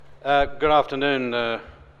Good afternoon,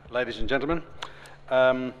 ladies and gentlemen,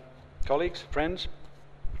 colleagues, friends.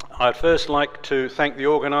 I'd first like to thank the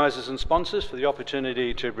organisers and sponsors for the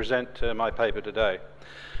opportunity to present my paper today.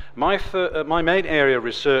 My main area of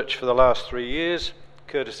research for the last 3 years,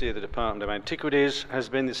 courtesy of the Department of Antiquities, has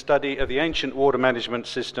been the study of the ancient water management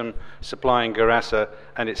system supplying Gerasa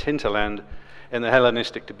and its hinterland in the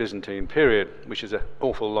Hellenistic to Byzantine period, which is an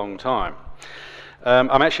awful long time.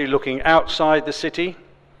 I'm actually looking outside the city.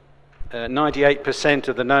 98%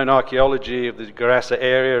 of the known archaeology of the Gerasa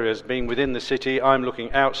area has been within the city. I'm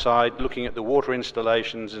looking outside, looking at the water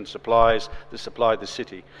installations and supplies that supplied the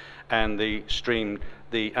city and the stream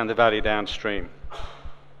and the valley downstream.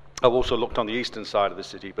 I've also looked on the eastern side of the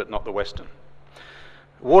city, but not the western.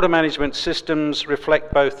 Water management systems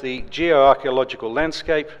reflect both the geoarchaeological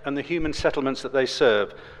landscape and the human settlements that they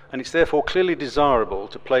serve, and it's therefore clearly desirable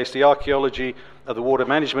to place the archaeology of the water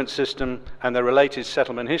management system and their related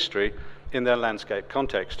settlement history in their landscape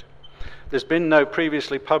context. There's been no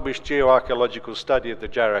previously published geoarchaeological study of the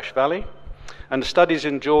Jarash Valley, and the studies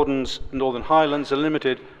in Jordan's Northern Highlands are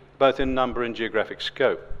limited both in number and geographic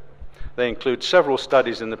scope. They include several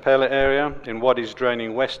studies in the Pella area, in wadis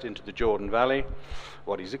draining west into the Jordan Valley,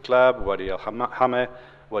 Wadi Ziklab, Wadi al-Hameh,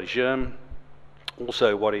 Wadi Jerm,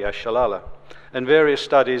 also Wadi al-Shalala, and various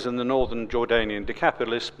studies in the northern Jordanian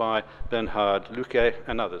Decapolis by Bernhard Lucke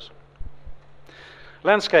and others.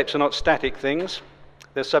 Landscapes are not static things.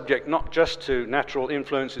 They're subject not just to natural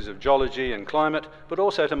influences of geology and climate, but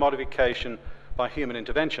also to modification by human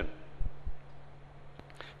intervention.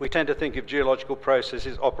 We tend to think of geological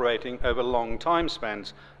processes operating over long time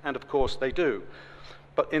spans, and of course they do.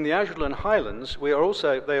 But in the Ajulan Highlands, they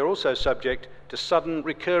are also subject to sudden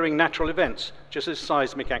recurring natural events, just as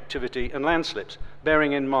seismic activity and landslips,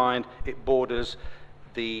 bearing in mind it borders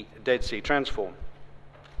the Dead Sea Transform.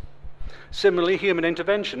 Similarly, human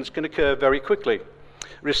interventions can occur very quickly.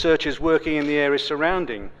 Researchers working in the area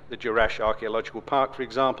surrounding the Jarash Archaeological Park, for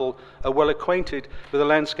example, are well acquainted with the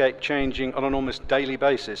landscape changing on an almost daily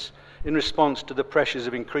basis in response to the pressures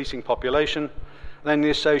of increasing population, then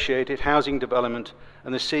the associated housing development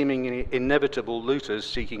and the seemingly inevitable looters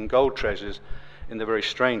seeking gold treasures in the very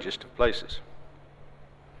strangest of places.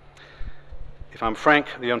 If I'm frank,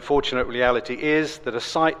 the unfortunate reality is that a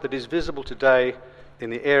site that is visible today in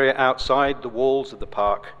the area outside the walls of the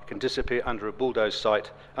park can disappear under a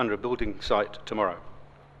building site tomorrow.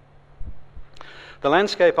 The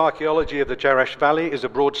landscape archaeology of the Jarash Valley is a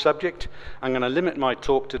broad subject. I'm going to limit my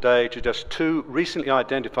talk today to just 2 recently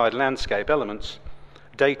identified landscape elements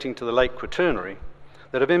dating to the late Quaternary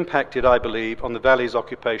that have impacted, I believe, on the valley's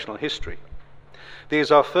occupational history.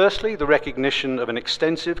 These are firstly the recognition of an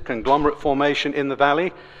extensive conglomerate formation in the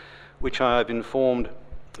valley, which I'm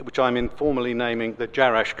informally naming the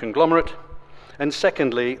Jarash Conglomerate, and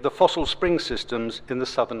secondly, the fossil spring systems in the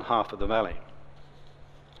southern half of the valley.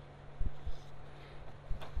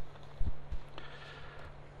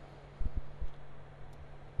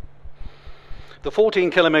 The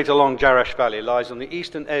 14-kilometre long Jarash Valley lies on the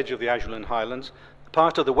eastern edge of the Ajulan Highlands,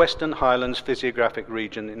 part of the Western Highlands physiographic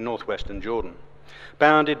region in northwestern Jordan,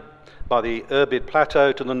 bounded by the Irbid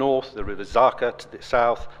Plateau to the north, the River Zaka to the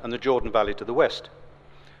south, and the Jordan Valley to the west.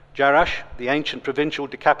 Jarash, the ancient provincial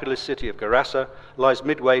Decapolis city of Gerasa, lies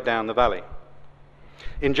midway down the valley.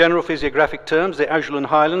 In general physiographic terms, the Ajulan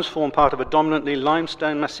Highlands form part of a dominantly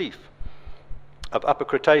limestone massif of Upper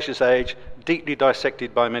Cretaceous age, deeply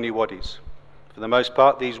dissected by many wadis. For the most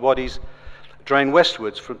part, these wadis drain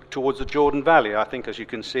westwards towards the Jordan Valley, I think, as you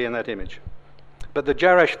can see in that image. But the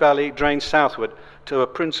Jarash Valley drains southward to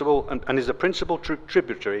and is a principal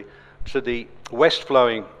tributary to the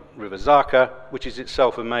west-flowing River Zaka, which is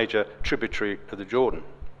itself a major tributary of the Jordan.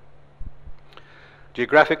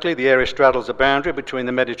 Geographically, the area straddles a boundary between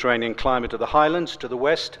the Mediterranean climate of the highlands to the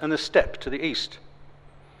west and the steppe to the east.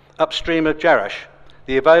 Upstream of Jarash,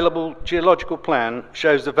 the available geological plan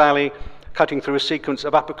shows the valley cutting through a sequence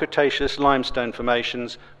of Upper Cretaceous limestone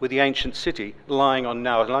formations with the ancient city lying on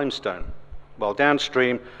now limestone, while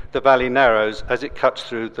downstream the valley narrows as it cuts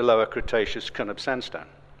through the Lower Cretaceous Kunab sandstone.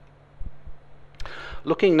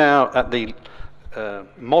 Looking now at the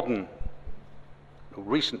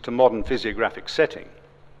recent to modern physiographic setting,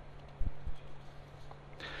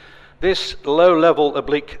 this low-level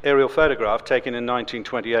oblique aerial photograph taken in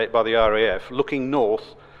 1928 by the RAF, looking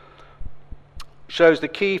north, shows the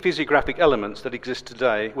key physiographic elements that exist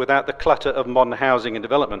today without the clutter of modern housing and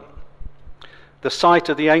development. The site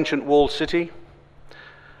of the ancient walled city,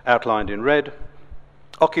 outlined in red,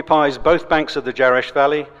 occupies both banks of the Jarash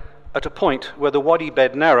Valley at a point where the wadi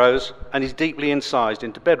bed narrows and is deeply incised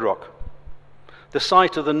into bedrock. The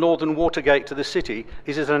site of the northern water gate to the city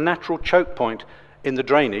is at a natural choke point in the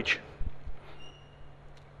drainage,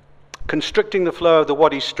 constricting the flow of the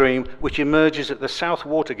Wadi stream, which emerges at the south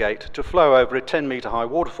water gate to flow over a 10-metre high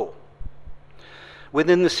waterfall.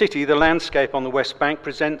 Within the city, the landscape on the west bank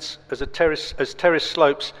presents as terrace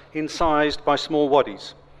slopes incised by small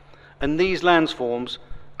wadis, and these landforms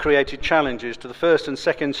created challenges to the 1st and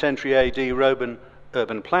 2nd century AD Roman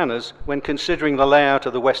urban planners when considering the layout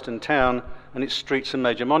of the western town and its streets and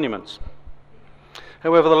major monuments.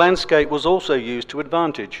 However, the landscape was also used to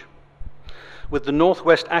advantage, with the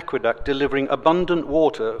northwest aqueduct delivering abundant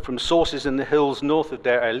water from sources in the hills north of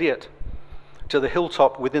Deir Eliyat to the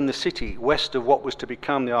hilltop within the city west of what was to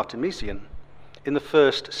become the Artemision in the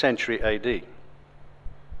 1st century AD.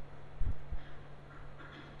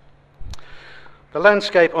 The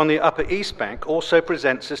landscape on the upper east bank also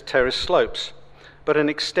presents as terrace slopes, but an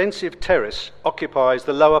extensive terrace occupies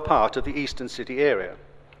the lower part of the eastern city area,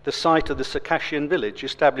 the site of the Circassian village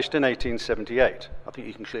established in 1878. I think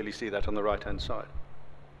you can clearly see that on the right-hand side.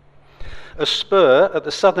 A spur at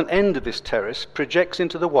the southern end of this terrace projects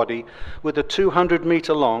into the wadi with a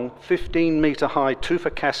 200-metre-long, 15-metre-high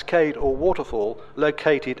tufa cascade or waterfall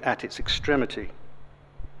located at its extremity.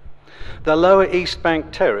 The lower east bank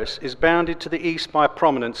terrace is bounded to the east by a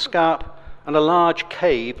prominent scarp, and a large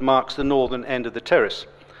cave marks the northern end of the terrace.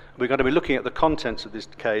 We're going to be looking at the contents of this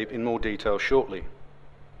cave in more detail shortly.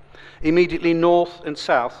 Immediately north and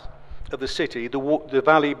south of the city, the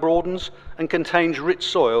valley broadens and contains rich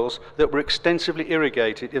soils that were extensively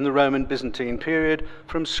irrigated in the Roman Byzantine period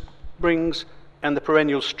from springs and the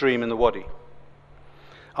perennial stream in the wadi.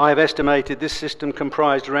 I have estimated this system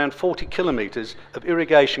comprised around 40 kilometres of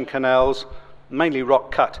irrigation canals, mainly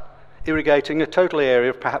rock cut, irrigating a total area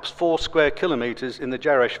of perhaps 4 square kilometres in the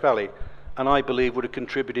Jerash Valley, and I believe would have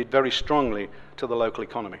contributed very strongly to the local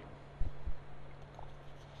economy.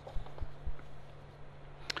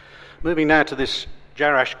 Moving now to this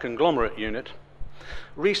Jerash conglomerate unit,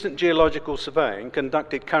 recent geological surveying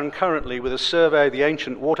conducted concurrently with a survey of the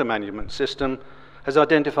ancient water management system has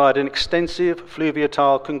identified an extensive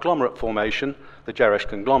fluviatile conglomerate formation, the Jerash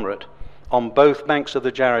conglomerate, on both banks of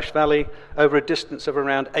the Jerash Valley over a distance of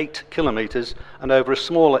around 8 kilometres and over a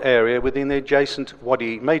smaller area within the adjacent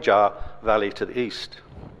Wadi Mejar Valley to the east.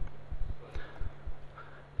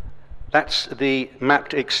 That's the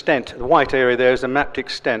mapped extent. The white area there is the mapped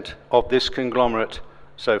extent of this conglomerate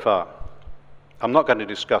so far. I'm not going to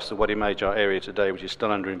discuss the Wadi Mejar area today, which is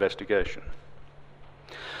still under investigation.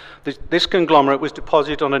 This conglomerate was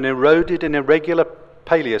deposited on an eroded and irregular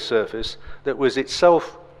paleosurface that was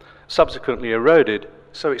itself subsequently eroded,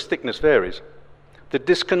 so its thickness varies. The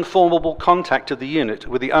disconformable contact of the unit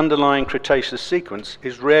with the underlying Cretaceous sequence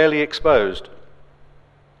is rarely exposed.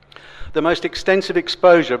 The most extensive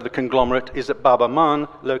exposure of the conglomerate is at Bab Aman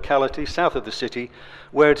locality south of the city,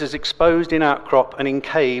 where it is exposed in outcrop and in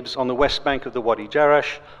caves on the west bank of the Wadi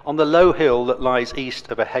Jerash, on the low hill that lies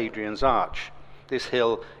east of a Hadrian's Arch. This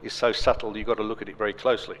hill is so subtle you've got to look at it very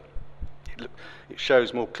closely. It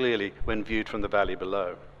shows more clearly when viewed from the valley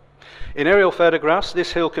below. In aerial photographs,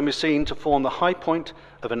 this hill can be seen to form the high point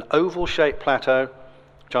of an oval-shaped plateau,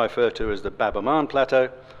 which I refer to as the Bab Aman Plateau,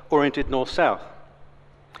 oriented north-south.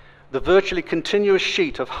 The virtually continuous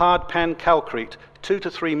sheet of hard pan calcrete, 2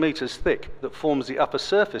 to 3 metres thick, that forms the upper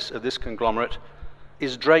surface of this conglomerate,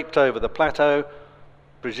 is draped over the plateau,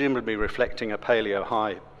 presumably reflecting a paleo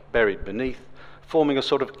high buried beneath, forming a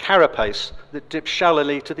sort of carapace that dips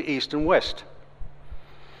shallowly to the east and west.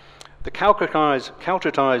 The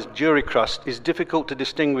calcretized jury crust is difficult to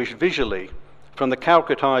distinguish visually from the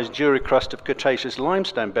calcretized jury crust of Cretaceous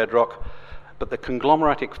limestone bedrock, but the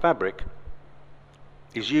conglomeratic fabric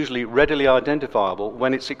is usually readily identifiable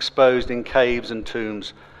when it's exposed in caves and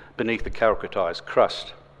tombs beneath the calcretized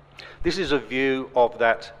crust. This is a view of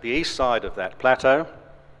the east side of that plateau,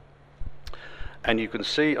 and you can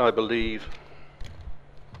see, I believe,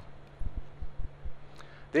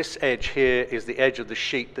 this edge here is the edge of the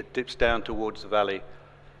sheet that dips down towards the valley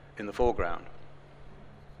in the foreground.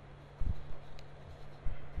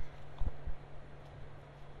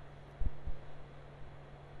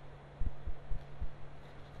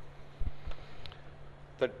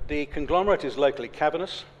 The conglomerate is locally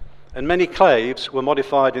cavernous, and many caves were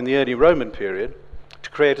modified in the early Roman period to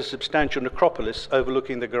create a substantial necropolis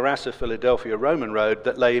overlooking the Gerasa-Philadelphia Roman road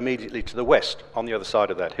that lay immediately to the west on the other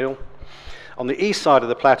side of that hill. On the east side of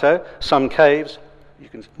the plateau, some caves, you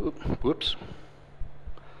can, whoops,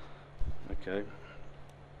 okay.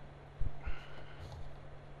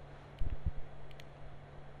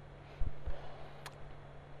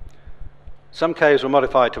 Some caves were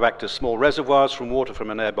modified to act as small reservoirs from water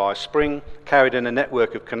from a nearby spring, carried in a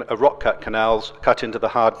network of rock-cut canals cut into the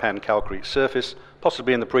hard pan calcrete surface,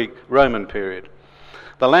 possibly in the pre-Roman period.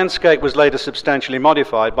 The landscape was later substantially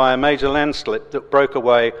modified by a major landslip that broke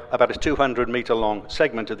away about a 200-metre-long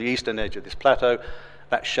segment of the eastern edge of this plateau.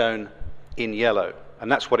 That's shown in yellow,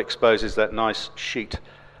 and that's what exposes that nice sheet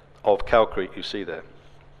of calcrete you see there.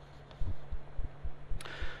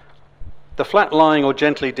 The flat-lying or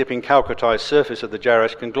gently dipping calcretized surface of the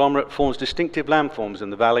Jerash conglomerate forms distinctive landforms in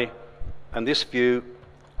the valley, and this view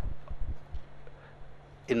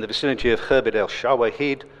in the vicinity of Khirbet el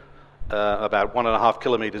Shawahid, about 1.5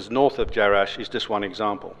 kilometers north of Jerash, is just one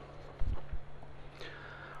example.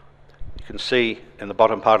 You can see in the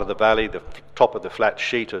bottom part of the valley, the top of the flat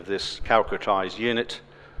sheet of this calcretized unit.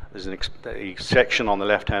 There's a section on the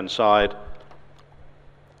left-hand side,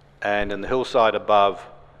 and in the hillside above,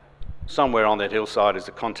 somewhere on that hillside, is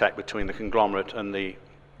the contact between the conglomerate and the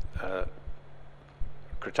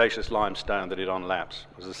Cretaceous limestone that it onlaps.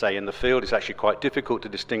 As I say, in the field, it's actually quite difficult to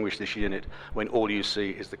distinguish this unit when all you see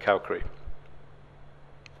is the calcrete.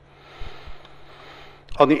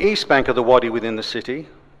 On the east bank of the wadi within the city,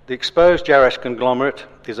 the exposed Jerash conglomerate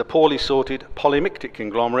is a poorly sorted polymictic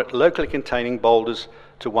conglomerate locally containing boulders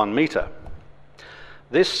to 1 metre.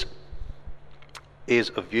 This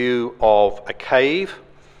is a view of a cave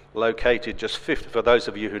located just 50, for those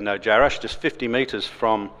of you who know Jerash, just 50 metres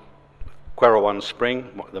from Querrawan Spring,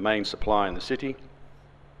 the main supply in the city.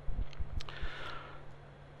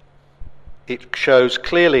 It shows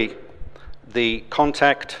clearly the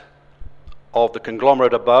contact of the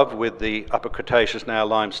conglomerate above with the Upper Cretaceous now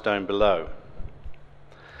limestone below.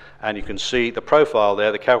 And you can see the profile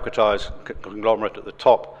there, the calcretized conglomerate at the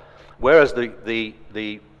top, whereas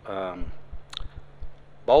the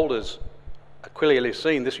boulders are clearly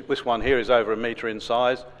seen. This one here is over 1 metre in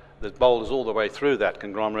size. There's boulders all the way through that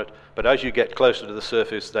conglomerate, but as you get closer to the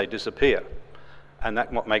surface, they disappear. And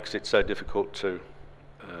that's what makes it so difficult to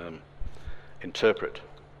interpret.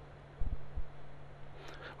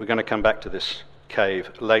 We're going to come back to this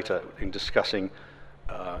cave later in discussing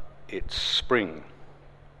its spring.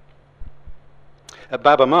 At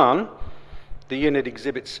Bab Aman, the unit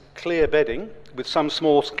exhibits clear bedding with some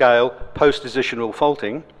small-scale post-decisional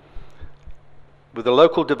faulting, with the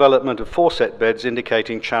local development of foreset beds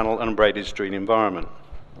indicating channel and braided stream environment.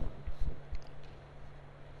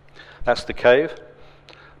 That's the cave,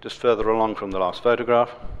 just further along from the last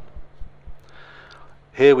photograph.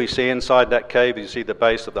 Here we see inside that cave, you see the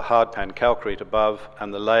base of the hard pan calcrete above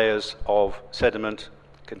and the layers of sediment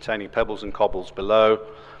containing pebbles and cobbles below,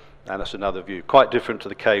 and that's another view, quite different to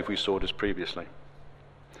the cave we saw just previously.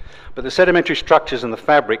 But the sedimentary structures in the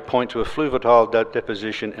fabric point to a fluviatile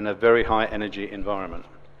deposition in a very high energy environment.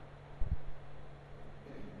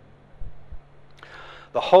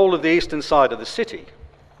 The whole of the eastern side of the city,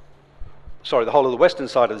 the whole of the western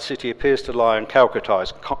side of the city appears to lie on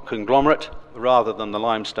calcretized conglomerate rather than the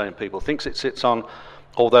limestone people thinks it sits on,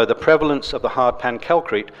 although the prevalence of the hard pan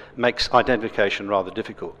calcrete makes identification rather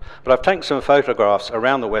difficult. But I've taken some photographs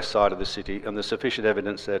around the west side of the city, and there's sufficient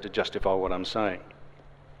evidence there to justify what I'm saying.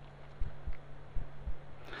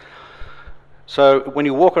 So when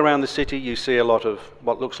you walk around the city, you see a lot of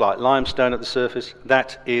what looks like limestone at the surface.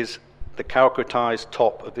 That is the calcretized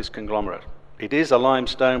top of this conglomerate. It is a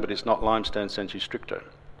limestone, but it's not limestone sensu stricto.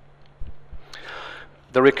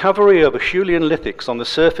 The recovery of Acheulean lithics on the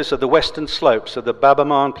surface of the western slopes of the Bab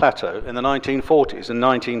Aman Plateau in the 1940s and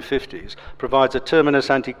 1950s provides a terminus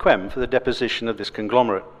antiquem for the deposition of this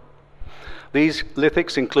conglomerate. These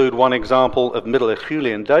lithics include one example of Middle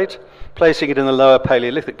Acheulean date, placing it in the Lower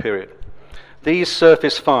Paleolithic period. These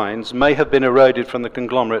surface finds may have been eroded from the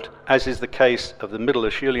conglomerate, as is the case of the Middle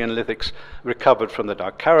Acheulean lithics recovered from the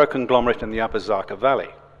Daukara conglomerate in the Upper Zaka Valley,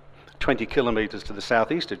 20 kilometers to the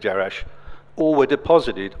southeast of Jerash. All were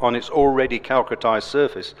deposited on its already calcretized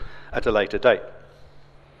surface at a later date.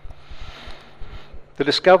 The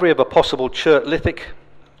discovery of a possible chert lithic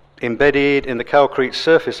embedded in the calcrete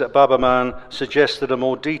surface at Bab Aman suggests that a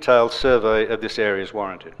more detailed survey of this area is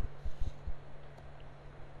warranted.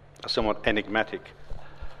 A somewhat enigmatic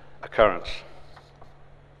occurrence.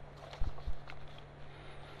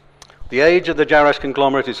 The age of the Jerash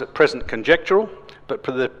conglomerate is at present conjectural, but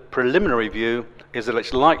the preliminary view is that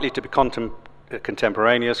it's likely to be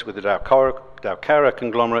contemporaneous with the Daukara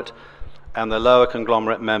conglomerate and the lower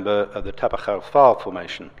conglomerate member of the Tabakh-al-Fal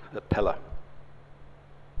formation at Pella.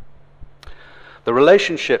 The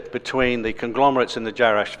relationship between the conglomerates in the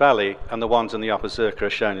Jerash Valley and the ones in the Upper Zirka are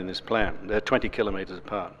shown in this plan. They're 20 kilometers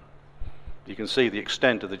apart. You can see the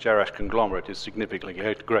extent of the Jerash conglomerate is significantly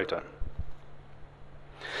greater.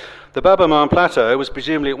 The Babaman Plateau was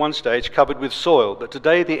presumably at one stage covered with soil, but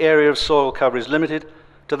today the area of soil cover is limited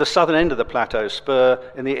to the southern end of the plateau spur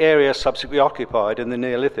in the area subsequently occupied in the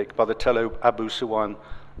Neolithic by the Tell Abu Suwan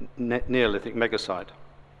Neolithic megasite.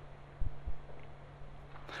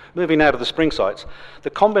 Moving now to the spring sites, the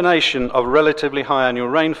combination of relatively high annual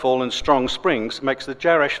rainfall and strong springs makes the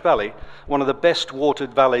Jarash Valley one of the best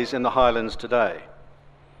watered valleys in the highlands today,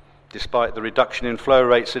 despite the reduction in flow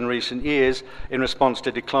rates in recent years in response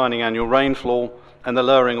to declining annual rainfall and the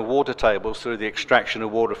lowering of water tables through the extraction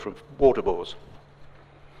of water from water bores.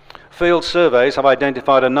 Field surveys have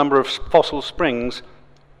identified a number of fossil springs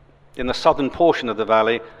in the southern portion of the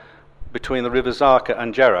valley between the rivers Arka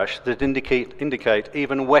and Jarash that indicate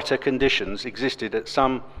even wetter conditions existed at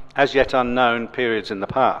some as yet unknown periods in the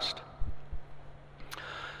past.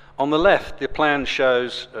 On the left, the plan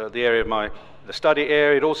shows the area of the study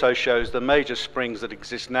area. It also shows the major springs that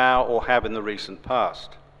exist now or have in the recent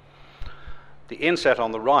past. The inset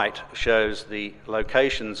on the right shows the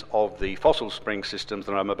locations of the fossil spring systems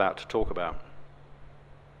that I'm about to talk about.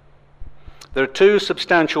 There are two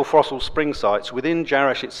substantial fossil spring sites within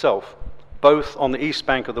Jarash itself, both on the east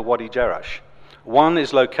bank of the Wadi Jarash. One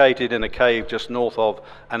is located in a cave just north of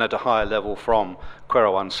and at a higher level from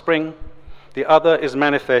Quirawan Spring. The other is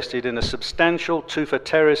manifested in a substantial tufa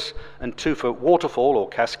terrace and tufa waterfall or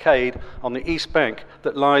cascade on the east bank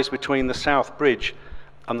that lies between the south bridge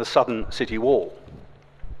and the southern city wall.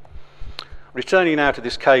 Returning now to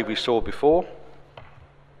this cave we saw before,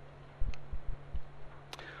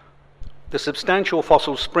 the substantial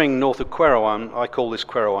fossil spring north of Quirawan, I call this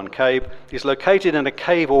Quirawan Cave, is located in a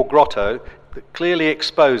cave or grotto that clearly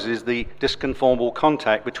exposes the disconformable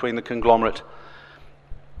contact between the conglomerate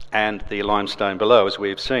and the limestone below, as we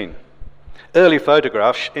have seen. Early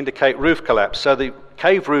photographs indicate roof collapse, so the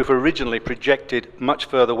cave roof originally projected much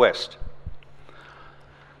further west.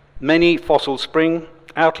 Many fossil spring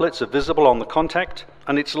outlets are visible on the contact,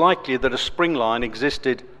 and it's likely that a spring line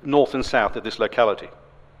existed north and south of this locality.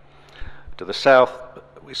 To the south,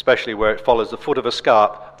 especially where it follows the foot of a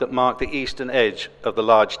scarp that marked the eastern edge of the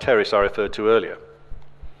large terrace I referred to earlier.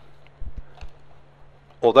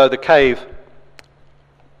 Although the cave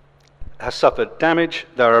has suffered damage,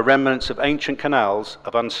 there are remnants of ancient canals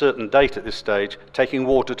of uncertain date at this stage, taking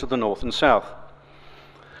water to the north and south.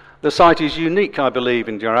 The site is unique, I believe,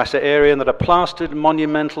 in the Jarasa area in that a plastered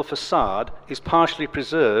monumental facade is partially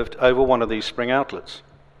preserved over one of these spring outlets.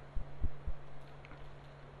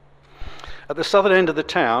 At the southern end of the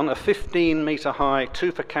town, a 15-metre-high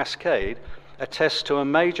tufa cascade attests to a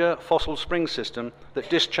major fossil spring system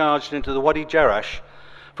that discharged into the Wadi Jarash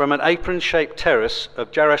from an apron-shaped terrace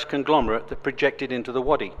of Jarash conglomerate that projected into the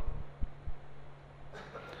wadi.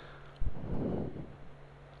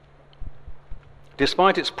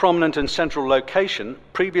 Despite its prominent and central location,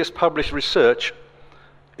 previous published research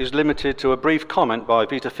is limited to a brief comment by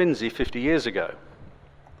Vita Finzi 50 years ago.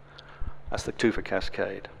 That's the Tufa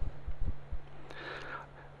Cascade.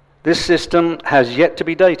 This system has yet to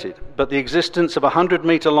be dated, but the existence of a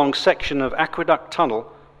 100-metre-long section of aqueduct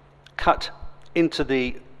tunnel cut into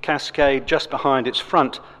the cascade just behind its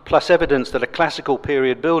front, plus evidence that a classical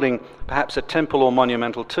period building, perhaps a temple or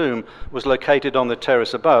monumental tomb, was located on the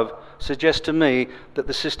terrace above, suggests to me that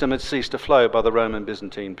the system had ceased to flow by the Roman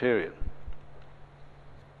Byzantine period.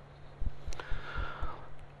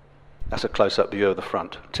 That's a close-up view of the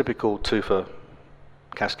front, typical Tufa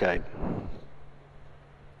cascade.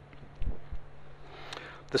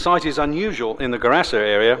 The site is unusual in the Garassa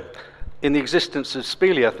area in the existence of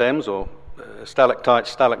speleothems, or stalactites,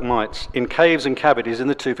 stalagmites, in caves and cavities in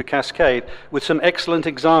the Tufa Cascade, with some excellent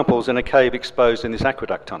examples in a cave exposed in this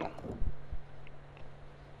aqueduct tunnel.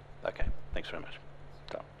 Okay, thanks very much.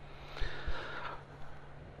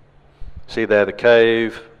 See there the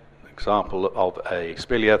cave, example of a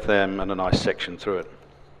speleothem and a nice section through it.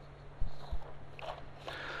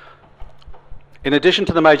 In addition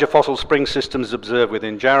to the major fossil spring systems observed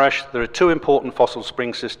within Jarash, there are two important fossil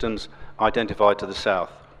spring systems identified to the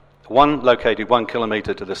south. One located 1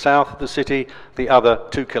 kilometre to the south of the city, the other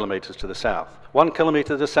 2 kilometres to the south. 1 kilometre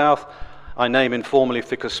to the south, I name informally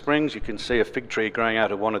Ficus Springs. You can see a fig tree growing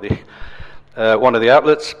out of one of the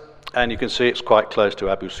outlets, and you can see it's quite close to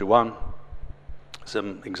Abu Suwan.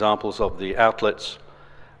 Some examples of the outlets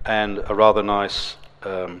and a rather nice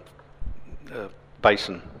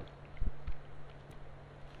basin.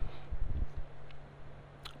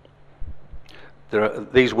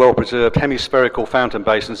 These well-preserved hemispherical fountain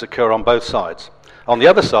basins occur on both sides. On the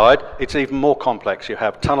other side, it's even more complex. You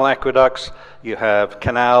have tunnel aqueducts, you have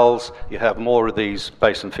canals, you have more of these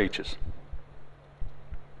basin features.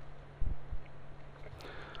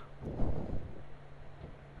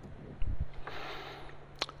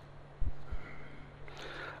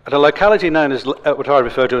 At a locality known as what I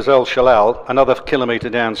refer to as El Shalal, another kilometre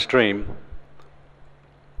downstream,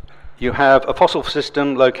 you have a fossil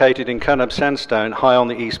system located in Konab sandstone high on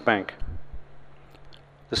the east bank.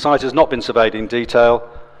 The site has not been surveyed in detail.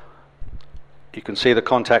 You can see the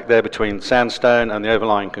contact there between sandstone and the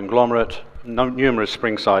overlying conglomerate, numerous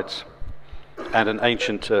spring sites, and an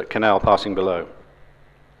ancient canal passing below.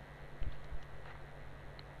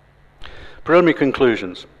 Preliminary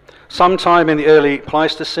conclusions. Sometime in the early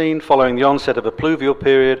Pleistocene, following the onset of a pluvial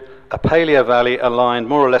period, a paleo valley aligned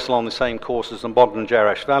more or less along the same course as the modern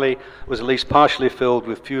Jerash Valley was at least partially filled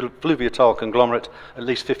with fluviatile conglomerate at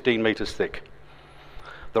least 15 metres thick.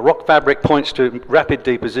 The rock fabric points to rapid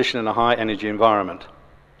deposition in a high-energy environment.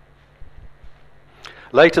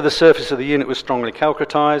 Later, the surface of the unit was strongly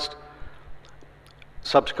calcritized.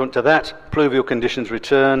 Subsequent to that, pluvial conditions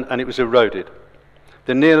returned and it was eroded.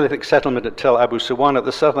 The Neolithic settlement at Tel Abu Suwan at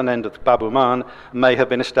the southern end of Babu Man may have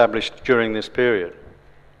been established during this period.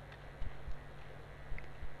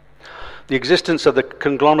 The existence of the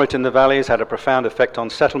conglomerate in the valleys had a profound effect on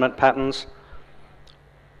settlement patterns,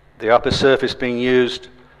 the upper surface being used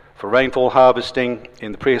for rainfall harvesting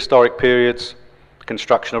in the prehistoric periods,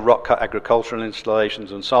 construction of rock-cut agricultural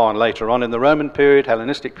installations and so on. Later on in the Roman period,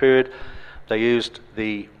 Hellenistic period, they used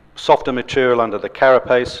the softer material under the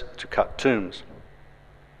carapace to cut tombs.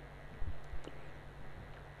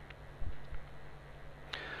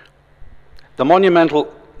 The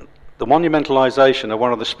monumentalization of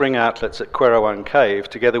one of the spring outlets at Quirawan Cave,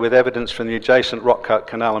 together with evidence from the adjacent rock-cut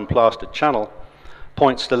canal and plastered channel,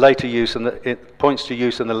 points to use in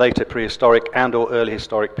the later prehistoric and or early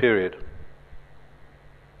historic period.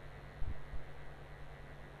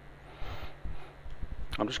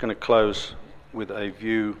 I'm just going to close with a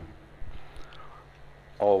view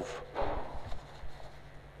of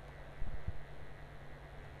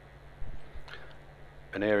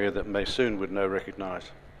an area that Maysoon would now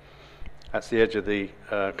recognise. That's the edge of the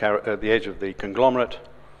conglomerate,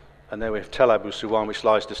 and there we have Tel Abu Suwan, which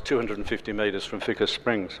lies just 250 metres from Ficus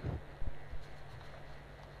Springs.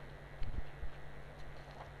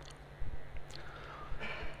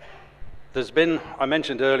 I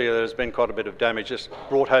mentioned earlier, there's been quite a bit of damage, just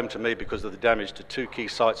brought home to me because of the damage to two key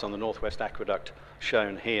sites on the Northwest Aqueduct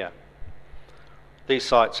shown here. These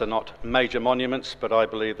sites are not major monuments, but I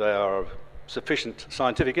believe they are of sufficient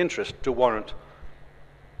scientific interest to warrant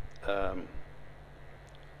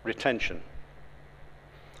retention.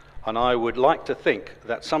 And I would like to think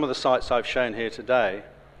that some of the sites I've shown here today,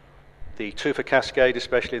 the Tufa Cascade,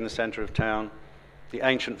 especially in the centre of town, the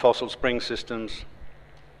ancient fossil spring systems,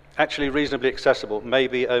 actually reasonably accessible,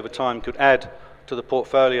 maybe over time could add to the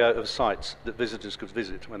portfolio of sites that visitors could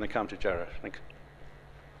visit when they come to Jerash.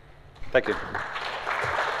 Thank you.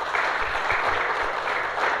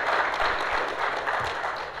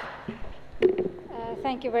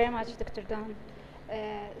 Thank you very much, Dr. Don.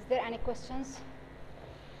 Is there any questions?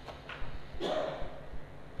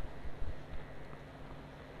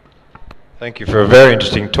 Thank you for a very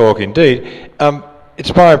interesting talk indeed.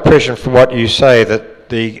 It's my impression from what you say that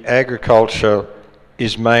the agriculture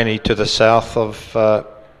is mainly to the south of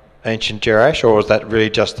ancient Jerash, or is that really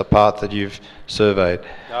just the part that you've surveyed?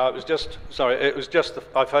 No, it was just,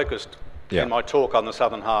 I focused in my talk on the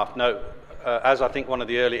southern half. No, as I think one of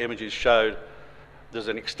the early images showed, there's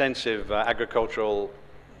an extensive agricultural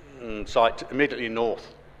site immediately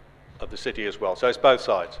north of the city as well. So it's both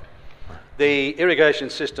sides. The irrigation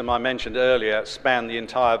system I mentioned earlier spanned the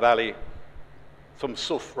entire valley from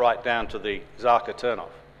Suf right down to the Zaka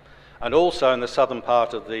turnoff, and also in the southern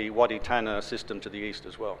part of the Wadi Tana system to the east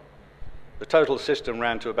as well. The total system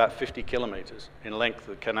ran to about 50 kilometres in length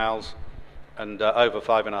of canals and over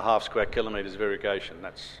 5.5 square kilometres of irrigation.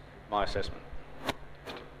 That's my assessment.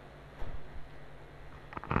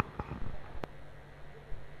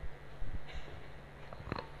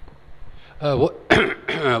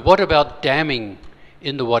 What about damming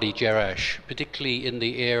in the Wadi Jerash, particularly in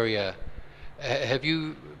the area? Have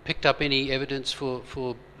you picked up any evidence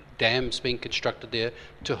for dams being constructed there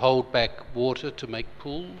to hold back water to make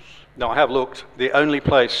pools? No, I have looked. The only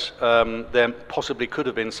place there possibly could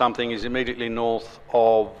have been something is immediately north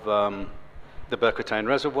of the Berkutane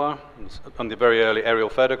Reservoir, on the very early aerial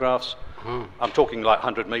photographs. I'm talking like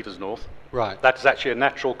 100 metres north. Right. That's actually a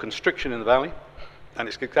natural constriction in the valley, and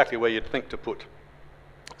it's exactly where you'd think to put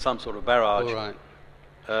some sort of barrage. All right.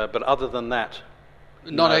 But other than that...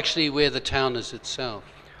 Not actually where the town is itself?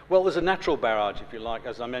 Well, there's a natural barrage, if you like,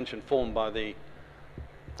 as I mentioned, formed actually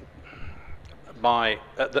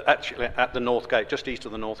at the North Gate, just east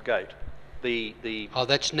of the North Gate. Oh,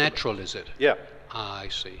 that's natural, is it? Yeah. I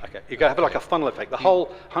see. Okay, you have like a funnel effect. The whole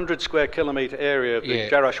 100 square kilometre area of the Yeah.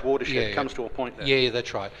 Jerash watershed Yeah, yeah. comes to a point there. Yeah,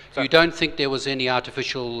 that's right. So- You don't think there was any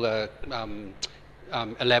artificial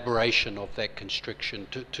elaboration of that constriction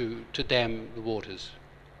to dam the waters?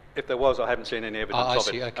 If there was, I haven't seen any evidence I of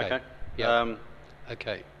see, it. okay. Yeah.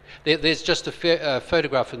 Okay. There's just a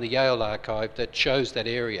photograph in the Yale archive that shows that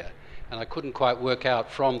area, and I couldn't quite work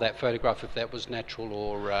out from that photograph if that was natural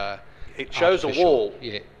or It shows artificial. a wall.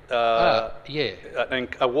 Yeah. Yeah.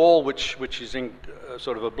 A wall which is in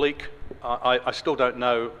sort of oblique. I still don't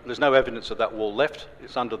know. There's no evidence of that wall left.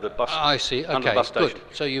 It's under the bus. I see. Under the Okay, bus good. station.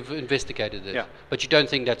 So you've investigated it. Yeah. But you don't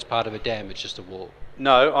think that's part of a dam, it's just a wall?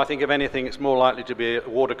 No, I think if anything, it's more likely to be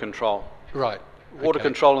water control. Right. Water Okay.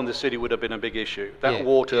 control in the city would have been a big issue. That Yeah,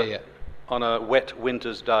 water yeah. on a wet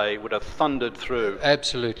winter's day would have thundered through.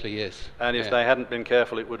 Absolutely, yes. And if Yeah. they hadn't been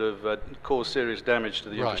careful, it would have caused serious damage to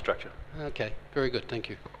the Right. infrastructure. Okay, very good, thank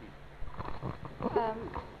you.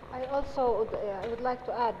 I also would like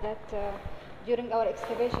to add that during our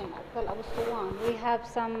excavation at Tel Abu Suwan, we have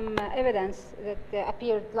some evidence that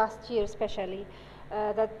appeared last year especially,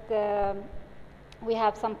 that we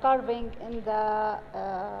have some carving in the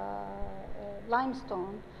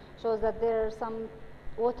limestone, shows that there are some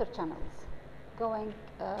water channels going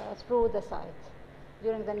through the site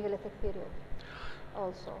during the Neolithic period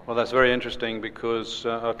also. Well, that's very interesting because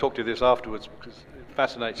I'll talk to you this afterwards because it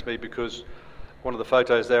fascinates me because one of the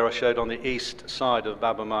photos there I showed on the east side of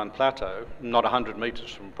Bab el-Man Plateau, not 100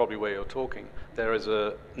 metres from probably where you're talking, there is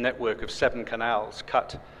a network of 7 canals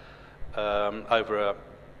cut over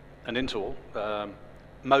an interval. A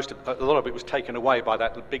lot of it was taken away by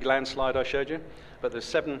that big landslide I showed you, but there's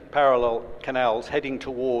 7 parallel canals heading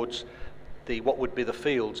towards what would be the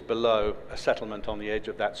fields below a settlement on the edge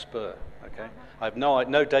of that spur. Okay, I have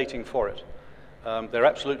no dating for it. They're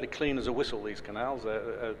absolutely clean as a whistle, these canals.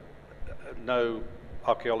 No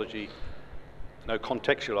archaeology, no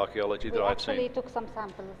contextual archaeology that I've seen. We actually took some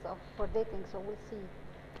samples for dating, so we'll see.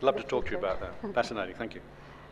 I'd love to talk to you about that. Fascinating, thank you.